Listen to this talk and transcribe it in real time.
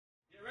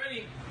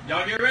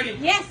Y'all get ready?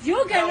 Yes,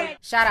 you get ready.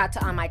 Shout out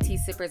to all my tea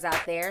sippers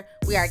out there.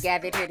 We are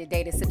gathered here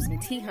today to sip some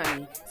tea,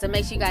 honey. So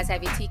make sure you guys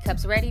have your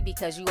teacups ready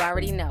because you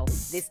already know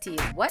this tea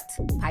is what?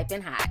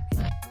 Piping hot.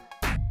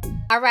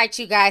 All right,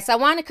 you guys. So I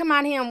want to come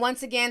on here and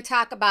once again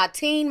talk about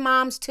Teen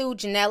Moms 2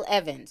 Janelle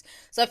Evans.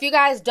 So if you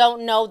guys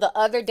don't know, the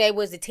other day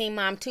was the Teen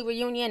Mom 2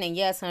 reunion. And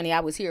yes, honey,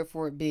 I was here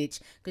for it, bitch.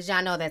 Because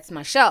y'all know that's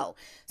my show.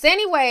 So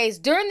anyways,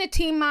 during the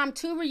Teen Mom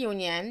 2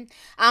 reunion,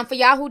 for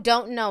y'all who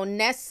don't know,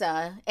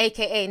 Nessa,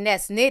 a.k.a.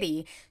 Ness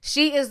Nitty,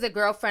 she is the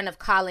girlfriend of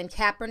Colin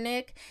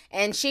Kaepernick.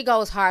 And she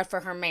goes hard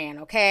for her man,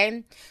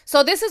 okay?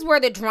 So this is where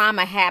the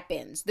drama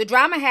happens. The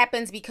drama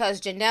happens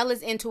because Janelle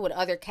is into with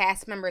other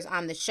cast members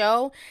on the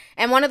show.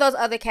 And one of those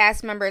other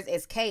cast members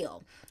is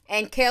Kale.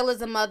 And Kale is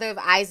the mother of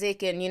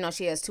Isaac, and, you know,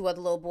 she has two other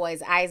little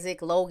boys,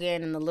 Isaac,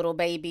 Logan, and the little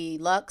baby,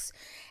 Lux.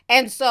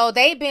 And so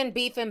they've been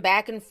beefing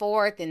back and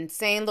forth and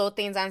saying little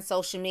things on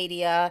social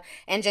media.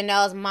 And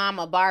Janelle's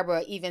mama,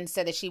 Barbara, even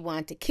said that she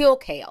wanted to kill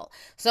Kale.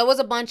 So it was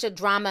a bunch of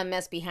drama and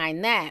mess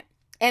behind that.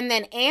 And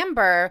then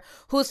Amber,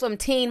 who's from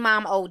Teen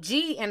Mom OG,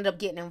 ended up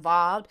getting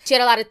involved. She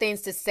had a lot of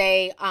things to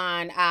say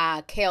on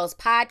Kale's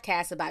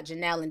podcast about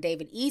Janelle and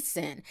David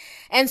Eason.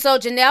 And so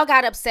Janelle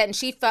got upset and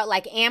she felt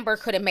like Amber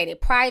could have made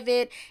it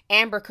private.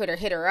 Amber could have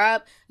hit her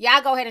up.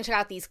 Y'all go ahead and check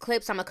out these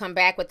clips. I'm going to come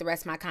back with the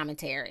rest of my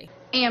commentary.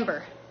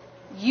 Amber,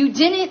 you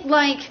didn't,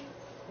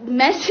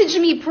 message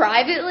me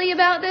privately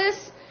about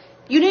this?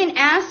 You didn't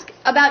ask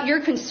about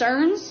your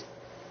concerns?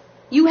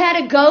 You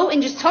had to go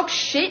and just talk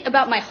shit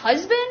about my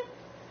husband?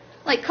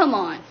 Come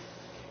on.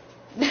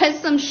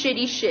 That's some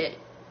shitty shit.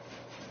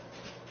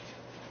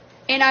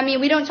 And I mean,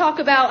 we don't talk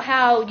about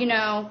how,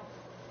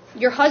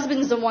 your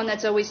husband's the one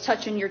that's always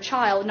touching your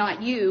child,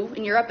 not you,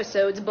 in your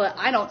episodes, but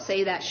I don't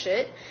say that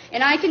shit.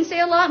 And I can say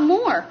a lot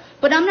more.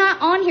 But I'm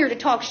not on here to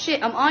talk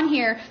shit. I'm on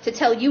here to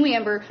tell you,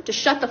 Amber, to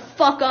shut the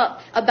fuck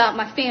up about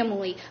my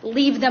family.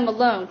 Leave them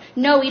alone.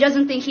 No, he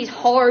doesn't think he's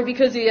hard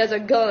because he has a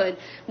gun.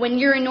 When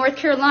you're in North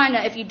Carolina,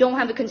 if you don't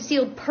have a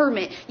concealed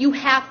permit, you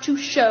have to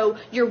show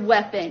your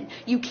weapon.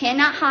 You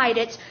cannot hide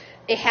it.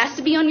 It has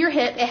to be on your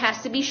hip. It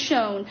has to be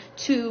shown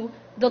to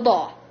the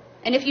law.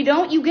 And if you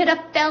don't, you get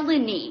a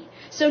felony.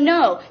 So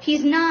no,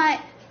 he's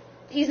not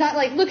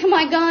like, look at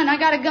my gun, I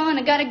got a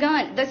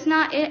gun. That's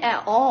not it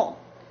at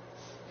all.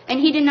 And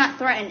he did not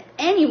threaten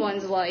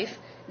anyone's life.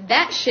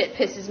 That shit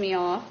pisses me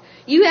off.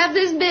 You have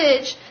this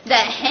bitch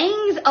that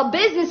hangs a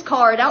business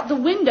card out the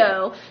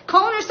window,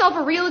 calling herself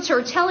a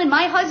realtor, telling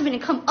my husband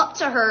to come up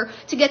to her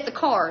to get the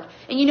card.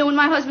 And you know when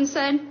my husband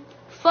said,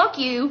 fuck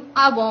you,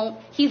 I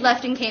won't, he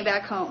left and came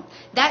back home.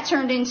 That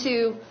turned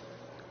into,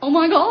 oh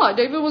my God,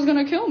 David was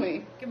gonna kill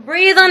me.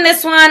 Breathe on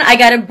this one. I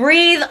gotta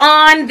breathe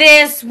on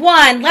this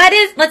one.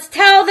 Let's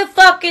tell the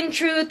fucking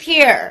truth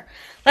here.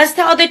 Let's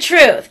tell the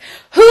truth.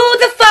 Who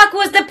the fuck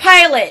was the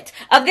pilot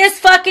of this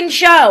fucking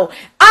show?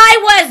 I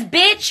was,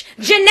 bitch.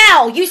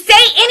 Janelle, you say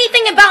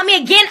anything about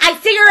me again, I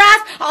see your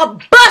ass,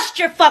 I'll bust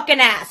your fucking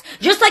ass.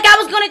 Just like I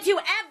was gonna do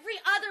every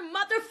other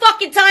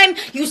motherfucking time,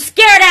 you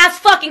scared ass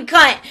fucking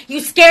cunt. You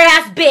scared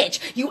ass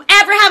bitch. You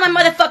ever have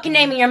my motherfucking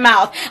name in your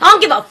mouth. I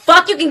don't give a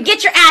fuck. You can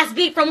get your ass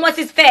beat from what's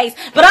his face,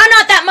 but I'm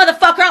not that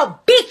motherfucker.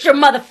 I'll beat your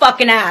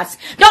motherfucking ass.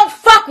 Don't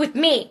fuck with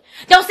me.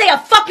 Don't say a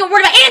fucking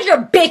word about, and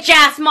your bitch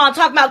ass mom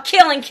talking about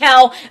killing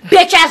Kel.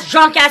 Bitch ass,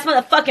 drunk ass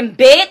motherfucking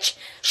bitch.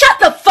 Shut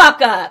the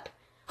fuck up.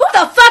 Who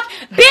the fuck?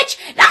 Bitch,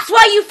 that's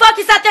why you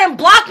fucking sat there and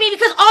blocked me,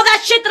 because all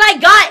that shit that I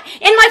got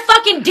in my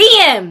fucking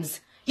DMs.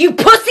 You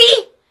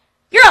pussy.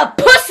 You're a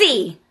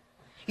pussy.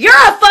 You're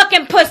a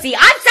fucking pussy.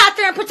 I've sat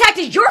there and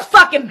protected your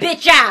fucking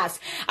bitch ass.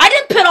 I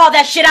didn't put all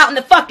that shit out in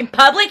the fucking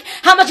public.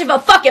 How much of a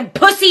fucking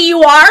pussy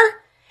you are?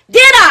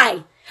 Did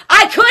I?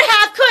 I could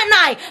have, couldn't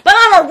I? But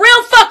I'm a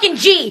real fucking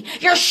G.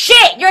 You're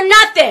shit. You're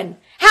nothing.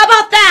 How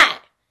about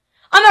that?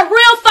 I'm a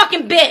real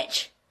fucking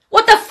bitch.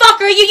 What the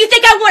fuck are you? You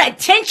think I want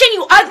attention,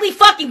 you ugly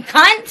fucking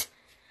cunt?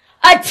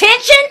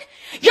 Attention?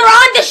 You're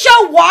on the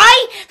show.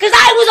 Why? Because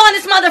I was on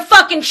this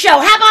motherfucking show.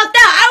 How about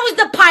that? I was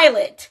the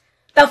pilot.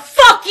 The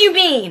fuck you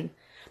mean?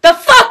 The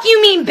fuck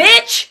you mean,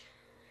 bitch?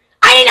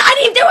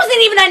 There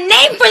wasn't even a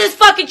name for this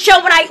fucking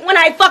show when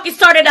I fucking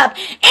started up.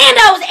 And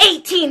I was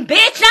 18,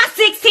 bitch, not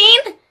 16.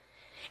 And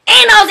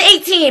I was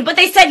 18, but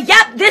they said,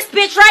 yep, this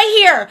bitch right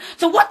here.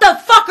 So what the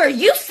fuck are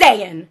you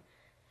saying?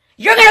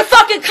 You're gonna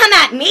fucking come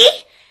at me?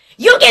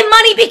 You get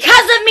money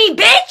because of me,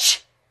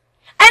 bitch.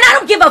 And I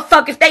don't give a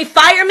fuck if they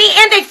fire me,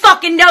 and they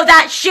fucking know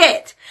that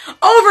shit.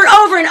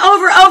 Over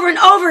and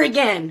over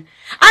again.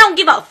 I don't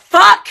give a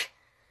fuck.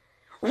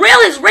 Real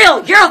is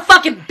real. You're a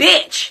fucking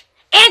bitch.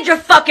 And you're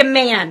fucking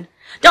man.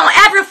 Don't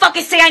ever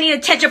fucking say I need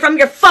attention from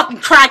your fucking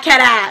crackhead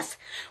ass.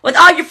 With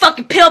all your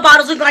fucking pill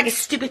bottles looking like a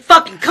stupid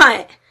fucking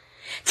cunt.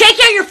 Take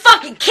care of your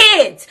fucking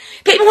kids.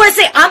 People want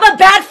to say I'm a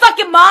bad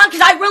fucking mom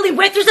because I really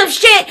went through some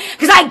shit.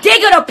 Because I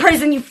did go to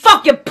prison, you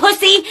fucking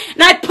pussy.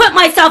 And I put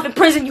myself in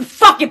prison, you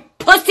fucking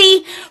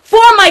pussy. For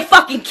my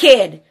fucking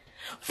kid.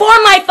 For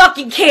my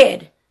fucking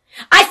kid.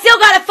 I still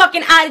got a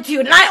fucking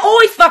attitude, and I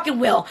always fucking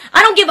will.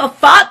 I don't give a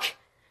fuck.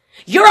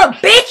 You're a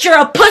bitch, you're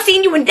a pussy,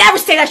 and you would never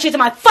say that shit to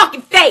my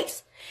fucking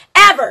face.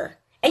 Ever.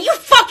 And you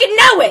fucking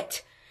know know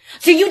it.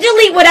 So you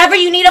delete whatever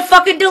you need to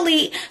fucking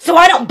delete so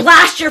I don't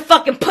blast your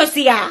fucking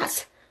pussy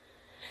ass.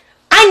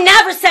 I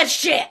never said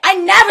shit. I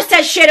never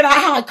said shit about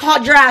how I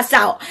called your ass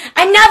out.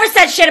 I never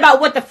said shit about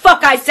what the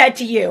fuck I said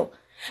to you.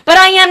 But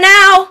I am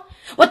now.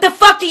 What the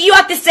fuck do you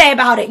have to say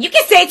about it? You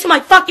can say it to my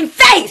fucking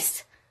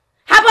face.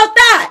 How about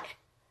that?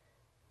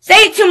 Say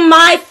it to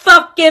my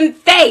fucking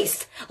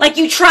face. Like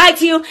you tried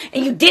to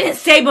and you didn't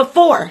say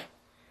before.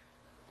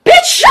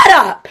 Bitch, shut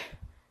up.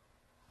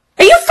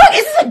 Are you fucking,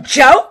 is this a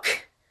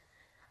joke?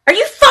 Are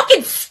you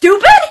fucking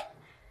stupid?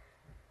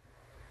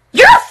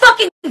 You're a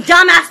fucking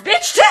dumbass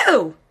bitch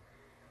too.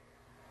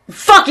 You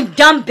fucking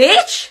dumb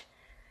bitch.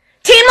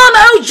 Teen Mom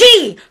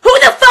OG. Who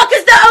the fuck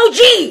is the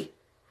OG?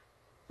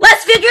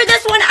 Let's figure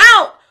this one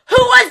out. Who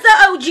was the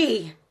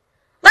OG?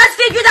 Let's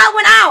figure that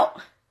one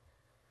out.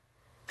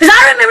 Because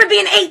I remember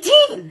being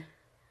 18.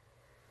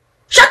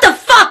 Shut the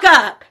fuck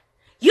up.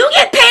 You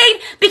get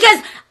paid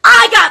because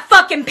I got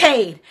fucking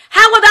paid.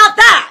 How about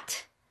that?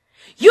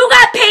 You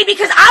got paid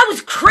because I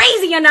was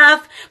crazy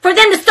enough for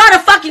them to start a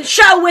fucking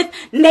show with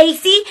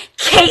Macy,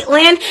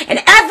 Caitlyn, and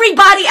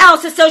everybody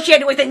else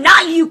associated with it.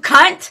 Not you,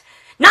 cunt.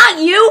 Not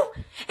you.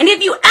 And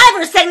if you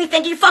ever say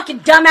anything, you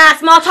fucking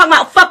dumbass mom talking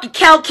about fucking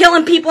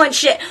killing people and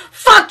shit.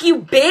 Fuck you,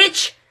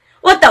 bitch.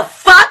 What the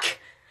fuck?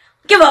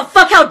 Give a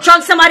fuck how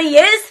drunk somebody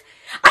is?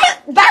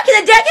 Back in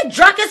the day, I get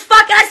drunk as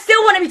fuck and I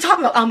still want to be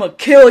talking about, I'm gonna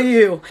kill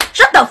you.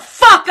 Shut the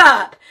fuck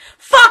up.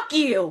 Fuck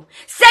you.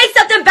 Say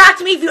something back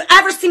to me if you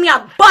ever see me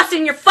out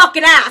busting your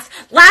fucking ass.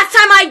 Last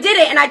time I did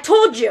it, and I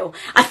told you.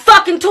 I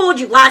fucking told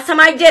you last time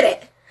I did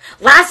it.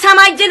 Last time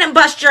I didn't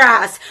bust your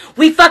ass.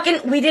 We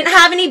didn't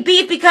have any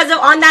beef because of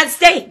on that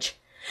stage.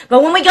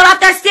 But when we got off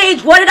that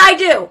stage, what did I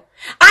do?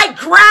 I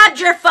grabbed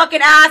your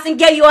fucking ass and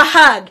gave you a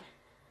hug.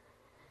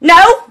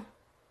 No?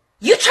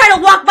 You try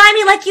to walk by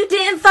me like you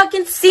didn't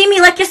fucking see me,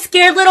 like a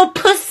scared little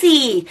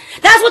pussy.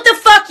 That's what the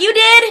fuck you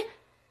did?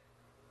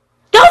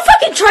 Don't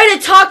fucking try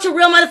to talk to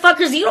real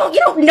motherfuckers. You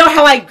don't know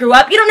how I grew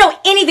up. You don't know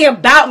anything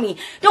about me.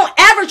 Don't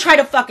ever try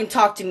to fucking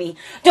talk to me.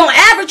 Don't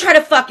ever try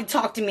to fucking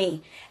talk to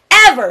me.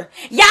 Ever.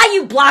 Yeah,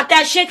 you block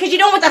that shit because you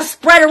don't want that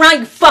spread around,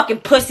 you fucking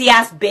pussy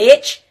ass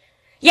bitch.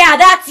 Yeah,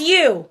 that's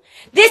you.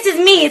 This is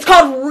me. It's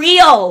called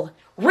real.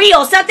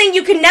 Real. Something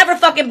you can never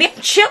fucking be.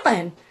 I'm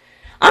chilling.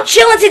 I'm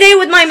chilling today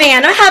with my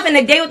man. I'm having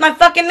a day with my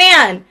fucking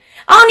man.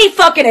 I don't need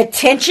fucking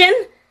attention.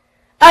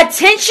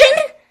 Attention?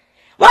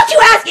 Why don't you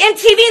ask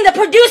MTV and the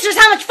producers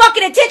how much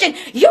fucking attention?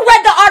 You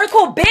read the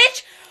article,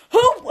 bitch?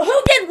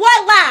 Who did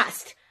what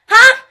last?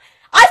 Huh?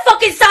 I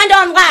fucking signed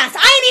on last.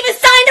 I ain't even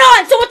signed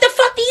on, so what the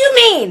fuck do you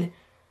mean?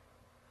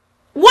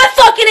 What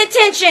fucking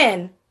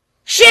attention?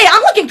 Shit,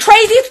 I'm looking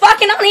crazy as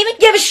fucking, I don't even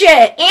give a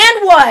shit.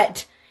 And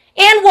what?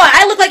 And what?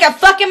 I look like a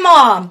fucking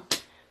mom.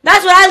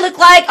 That's what I look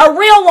like, a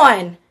real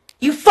one.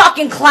 You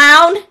fucking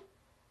clown.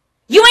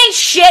 You ain't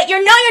shit.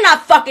 You're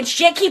not fucking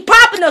shit. Keep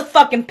popping those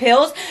fucking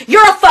pills.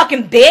 You're a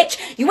fucking bitch.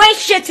 You ain't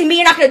shit to me.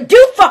 You're not gonna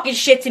do fucking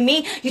shit to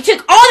me. You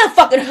took all the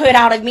fucking hood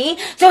out of me.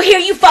 So here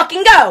you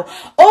fucking go.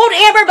 Old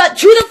Amber, but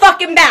to the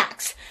fucking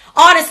max.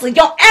 Honestly,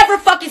 don't ever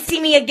fucking see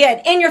me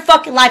again in your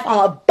fucking life. I'm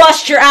gonna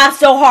bust your ass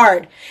so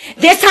hard.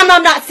 This time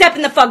I'm not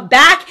stepping the fuck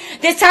back.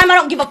 This time I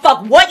don't give a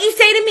fuck what you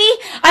say to me.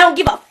 I don't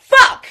give a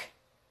fuck.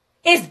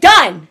 It's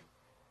done.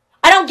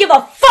 I don't give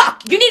a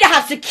fuck. You need to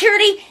have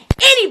security.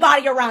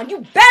 Anybody around,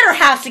 you better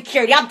have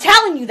security. I'm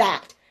telling you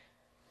that.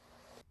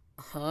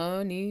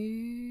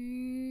 Honey.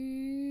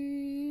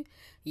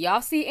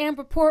 Y'all see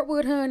Amber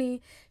Portwood, honey?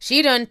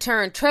 She done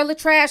turned trailer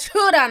trash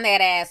hood on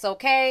that ass,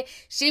 okay?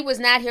 She was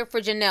not here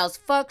for Janelle's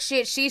fuck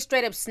shit. She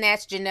straight up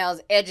snatched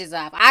Janelle's edges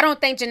off. I don't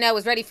think Janelle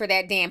was ready for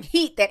that damn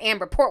heat that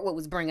Amber Portwood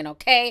was bringing,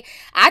 okay?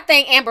 I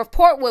think Amber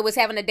Portwood was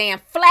having a damn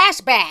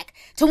flashback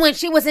to when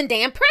she was in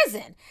damn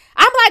prison.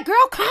 I'm like,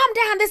 girl, calm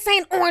down. This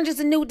ain't Orange is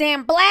the New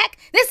Damn Black.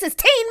 This is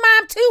Teen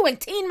Mom 2 and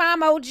Teen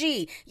Mom OG.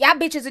 Y'all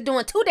bitches are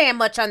doing too damn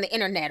much on the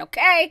internet,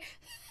 okay?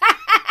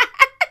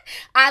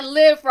 I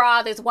live for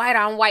all this white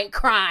on white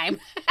crime.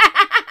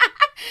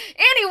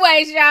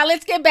 Anyways, y'all,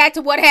 let's get back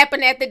to what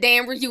happened at the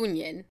damn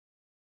reunion.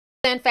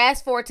 Then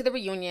fast forward to the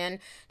reunion.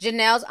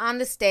 Janelle's on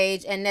the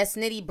stage and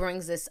Nessa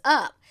brings this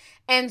up.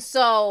 And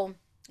so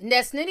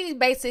Nessa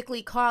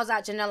basically calls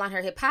out Janelle on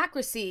her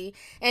hypocrisy.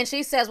 And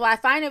she says, well, I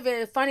find it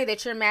very funny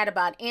that you're mad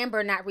about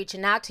Amber not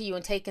reaching out to you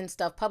and taking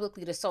stuff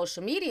publicly to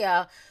social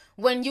media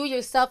when you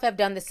yourself have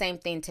done the same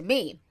thing to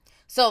me.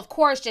 So, of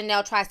course,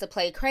 Janelle tries to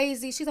play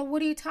crazy. She's like,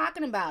 what are you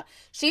talking about?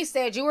 She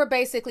said, you were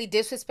basically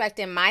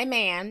disrespecting my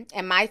man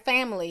and my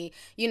family,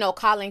 you know,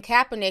 Colin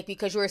Kaepernick,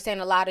 because you were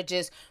saying a lot of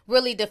just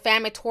really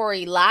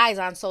defamatory lies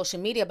on social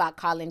media about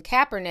Colin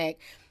Kaepernick.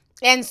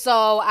 And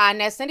so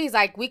Nessa's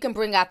like, we can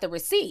bring out the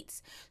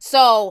receipts.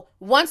 So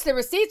once the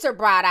receipts are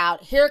brought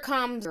out, here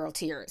comes girl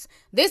tears.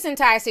 This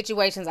entire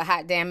situation's a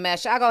hot damn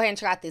mess. I'll go ahead and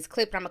check out this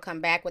clip and I'm going to come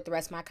back with the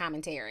rest of my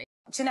commentary.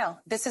 Janelle,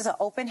 this is an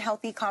open,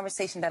 healthy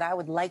conversation that I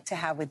would like to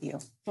have with you.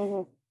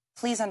 Mm-hmm.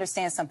 please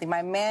understand something.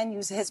 My man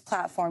used his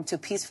platform to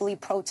peacefully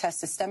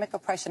protest systemic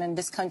oppression in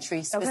this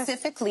country,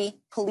 specifically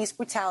police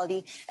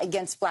brutality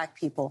against Black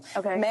people.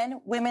 Men,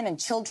 women, and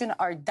children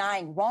are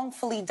dying,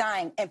 wrongfully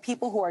dying, and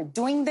people who are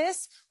doing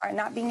this are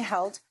not being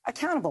held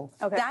accountable.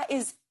 That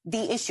is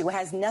the issue. It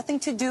has nothing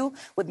to do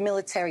with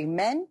military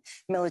men,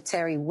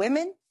 military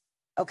women,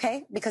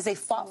 because they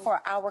fought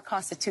for our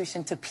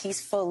Constitution to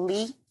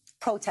peacefully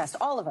protest,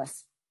 all of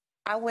us.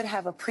 I would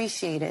have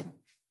appreciated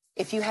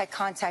if you had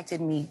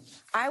contacted me.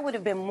 I would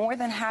have been more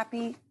than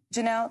happy,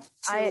 Janelle,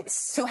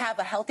 to have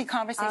a healthy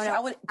conversation.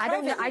 I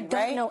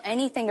don't know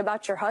anything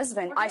about your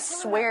husband. I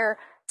swear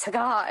to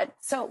God.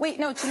 So wait,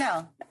 no,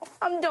 Janelle.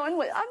 I'm done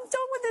with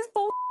this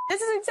bull.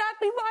 This is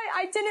exactly why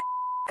I didn't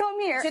come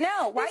here.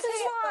 Janelle, why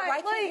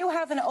can't you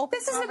have an open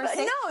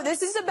conversation?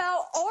 This is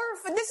about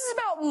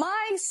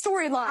my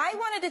storyline. I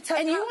wanted to tell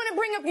you. And you want to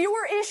bring up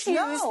your issues.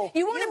 No,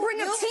 you want to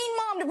bring up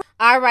Teen Mom.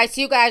 All right, so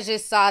you guys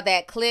just saw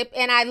that clip,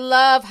 and I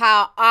love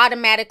how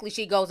automatically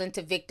she goes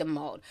into victim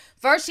mode.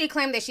 First, she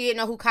claimed that she didn't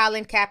know who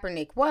Colin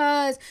Kaepernick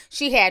was.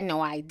 She had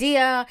no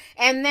idea.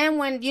 And then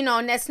when,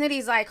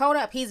 Nessnitty's like, hold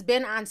up, he's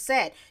been on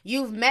set.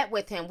 You've met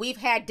with him. We've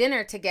had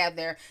dinner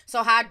together.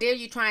 So how dare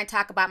you try and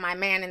talk about my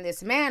man in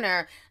this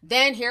manner?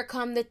 Then here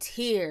come the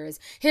tears.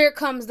 Here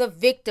comes the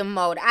victim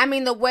mode. I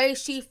mean, the way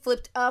she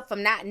flipped up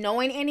from not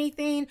knowing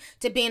anything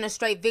to being a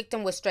straight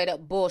victim was straight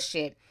up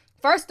bullshit.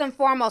 First and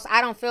foremost, I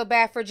don't feel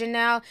bad for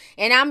Janelle,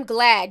 and I'm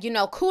glad,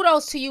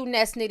 kudos to you,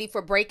 Nessnitty,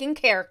 for breaking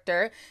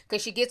character,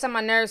 because she gets on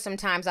my nerves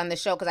sometimes on the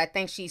show, because I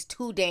think she's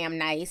too damn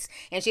nice,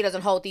 and she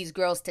doesn't hold these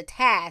girls to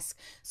task.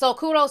 So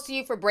kudos to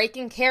you for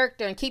breaking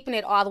character and keeping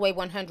it all the way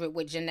 100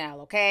 with Janelle,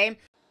 okay?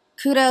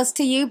 Kudos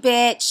to you,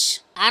 bitch.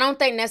 I don't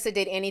think Nessa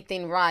did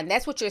anything wrong.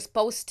 That's what you're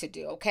supposed to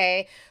do,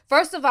 okay?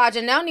 First of all,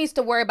 Janelle needs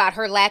to worry about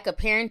her lack of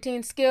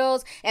parenting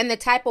skills and the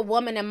type of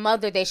woman and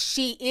mother that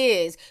she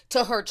is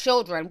to her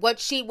children. What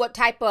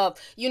type of,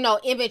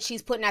 image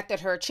she's putting out there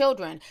to her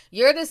children.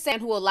 You're the same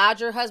who allowed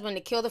your husband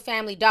to kill the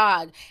family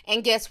dog,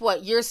 and guess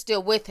what? You're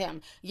still with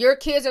him. Your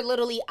kids are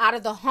literally out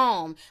of the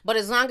home, but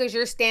as long as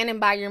you're standing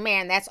by your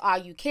man, that's all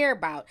you care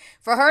about.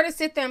 For her to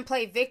sit there and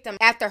play victim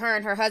after her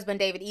and her husband,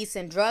 David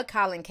Eason, drug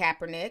Colin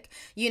Kaepernick,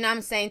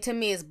 to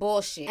me is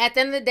bullshit. At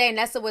the end of the day,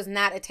 Nessa was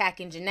not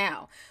attacking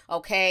Janelle,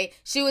 okay?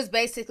 She was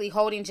basically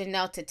holding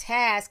Janelle to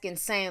task and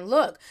saying,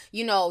 look,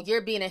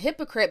 you're being a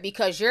hypocrite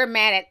because you're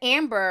mad at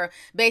Amber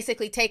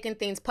basically taking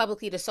things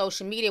publicly to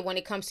social media when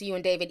it comes to you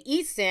and David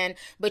Eason,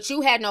 but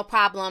you had no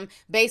problem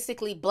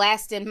basically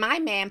blasting my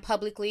man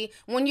publicly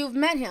when you've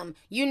met him.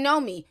 You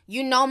know me.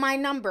 You know my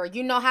number.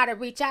 You know how to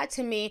reach out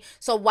to me.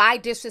 So why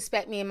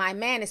disrespect me and my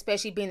man,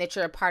 especially being that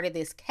you're a part of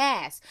this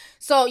cast?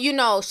 So,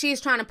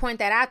 she's trying to point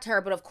that out to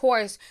her, but of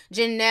course,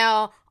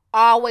 Janelle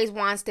always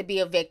wants to be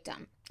a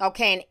victim.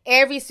 Okay, in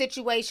every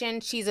situation,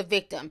 she's a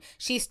victim.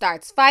 She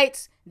starts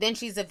fights, then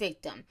she's a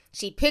victim.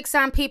 She picks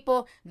on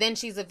people, then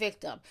she's a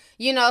victim.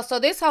 So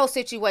this whole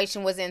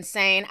situation was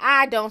insane.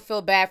 I don't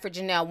feel bad for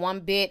Janelle one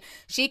bit.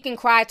 She can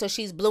cry till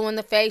she's blue in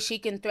the face. She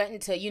can threaten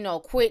to,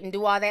 quit and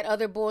do all that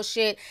other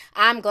bullshit.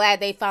 I'm glad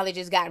they finally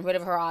just gotten rid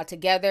of her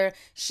altogether.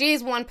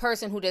 She's one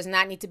person who does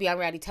not need to be on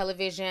reality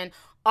television.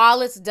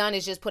 All it's done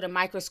is just put a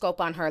microscope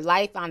on her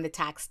life, on the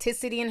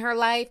toxicity in her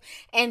life,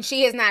 and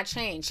she has not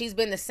changed. She's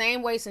been the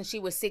same way since she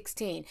was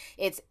 16.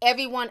 It's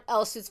everyone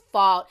else's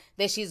fault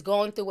that she's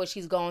going through what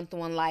she's going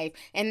through in life,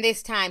 and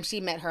this time she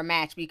met her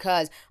match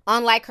because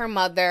unlike her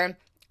mother,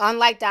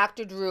 unlike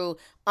Dr. Drew,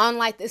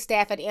 unlike the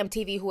staff at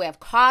MTV who have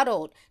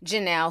coddled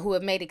Janelle, who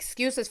have made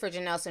excuses for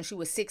Janelle since she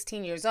was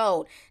 16 years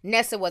old,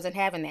 Nessa wasn't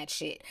having that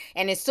shit.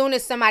 And as soon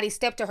as somebody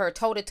stepped to her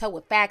toe-to-toe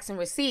with facts and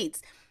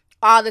receipts,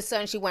 all of a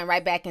sudden, she went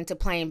right back into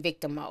playing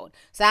victim mode.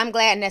 So I'm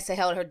glad Nessa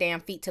held her damn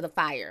feet to the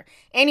fire.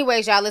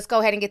 Anyways, y'all, let's go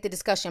ahead and get the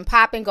discussion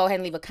popping. Go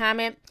ahead and leave a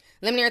comment.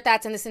 Let me know your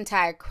thoughts on this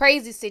entire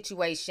crazy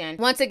situation.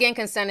 Once again,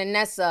 concerning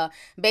Nessa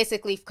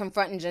basically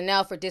confronting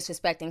Janelle for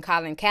disrespecting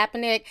Colin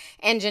Kaepernick.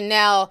 And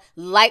Janelle,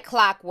 like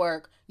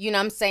clockwork,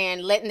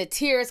 letting the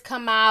tears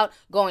come out,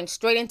 going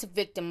straight into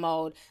victim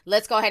mode.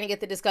 Let's go ahead and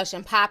get the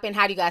discussion popping.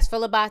 How do you guys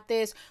feel about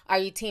this? Are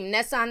you team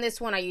Nessa on this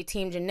one? Are you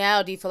team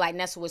Janelle? Do you feel like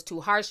Nessa was too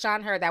harsh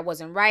on her? That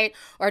wasn't right?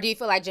 Or do you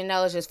feel like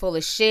Janelle is just full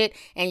of shit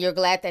and you're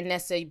glad that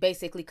Nessa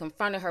basically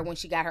confronted her when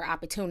she got her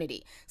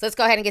opportunity? So let's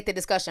go ahead and get the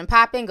discussion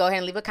popping. Go ahead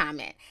and leave a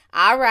comment.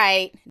 All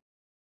right.